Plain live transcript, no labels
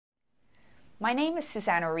My name is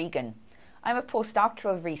Suzanne O'Regan. I'm a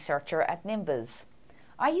postdoctoral researcher at NIMBioS.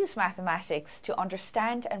 I use mathematics to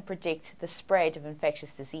understand and predict the spread of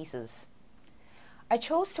infectious diseases. I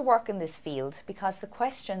chose to work in this field because the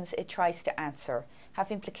questions it tries to answer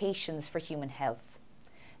have implications for human health.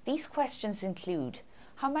 These questions include: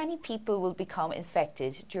 how many people will become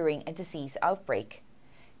infected during a disease outbreak?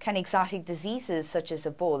 Can exotic diseases such as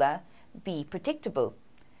Ebola be predictable?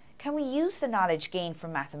 Can we use the knowledge gained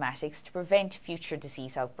from mathematics to prevent future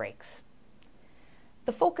disease outbreaks?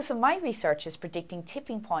 The focus of my research is predicting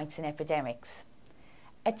tipping points in epidemics.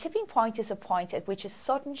 A tipping point is a point at which a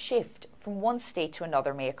sudden shift from one state to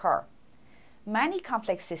another may occur. Many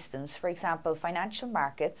complex systems, for example financial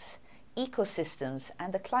markets, ecosystems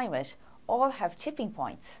and the climate, all have tipping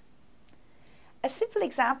points. A simple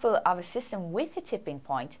example of a system with a tipping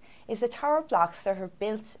point is the tower blocks that are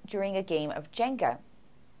built during a game of Jenga.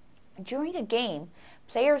 During a game,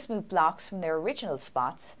 players move blocks from their original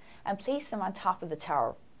spots and place them on top of the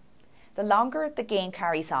tower. The longer the game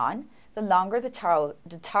carries on, the longer the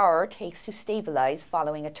tower takes to stabilize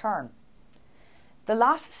following a turn. The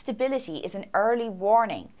loss of stability is an early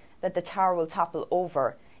warning that the tower will topple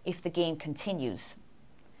over if the game continues.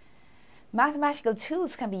 Mathematical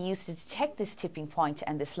tools can be used to detect this tipping point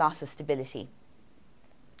and this loss of stability.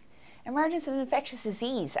 Emergence of infectious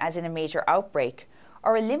disease, as in a major outbreak,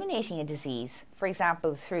 or eliminating a disease, for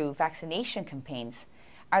example through vaccination campaigns,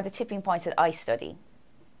 are the tipping points that I study.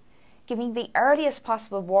 Giving the earliest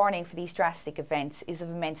possible warning for these drastic events is of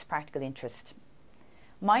immense practical interest.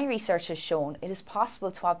 My research has shown it is possible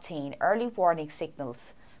to obtain early warning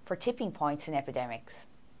signals for tipping points in epidemics.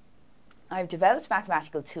 I have developed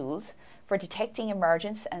mathematical tools for detecting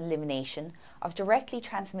emergence and elimination of directly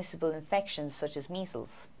transmissible infections such as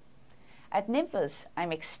measles. At NIMBioS,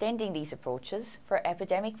 I'm extending these approaches for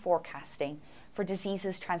epidemic forecasting for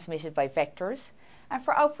diseases transmitted by vectors and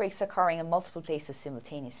for outbreaks occurring in multiple places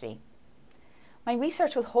simultaneously. My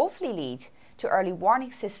research will hopefully lead to early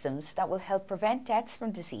warning systems that will help prevent deaths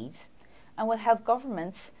from disease and will help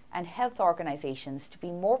governments and health organizations to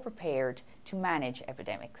be more prepared to manage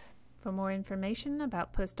epidemics. For more information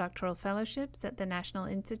about postdoctoral fellowships at the National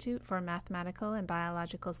Institute for Mathematical and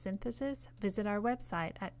Biological Synthesis, visit our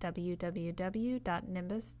website at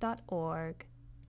www.nimbus.org.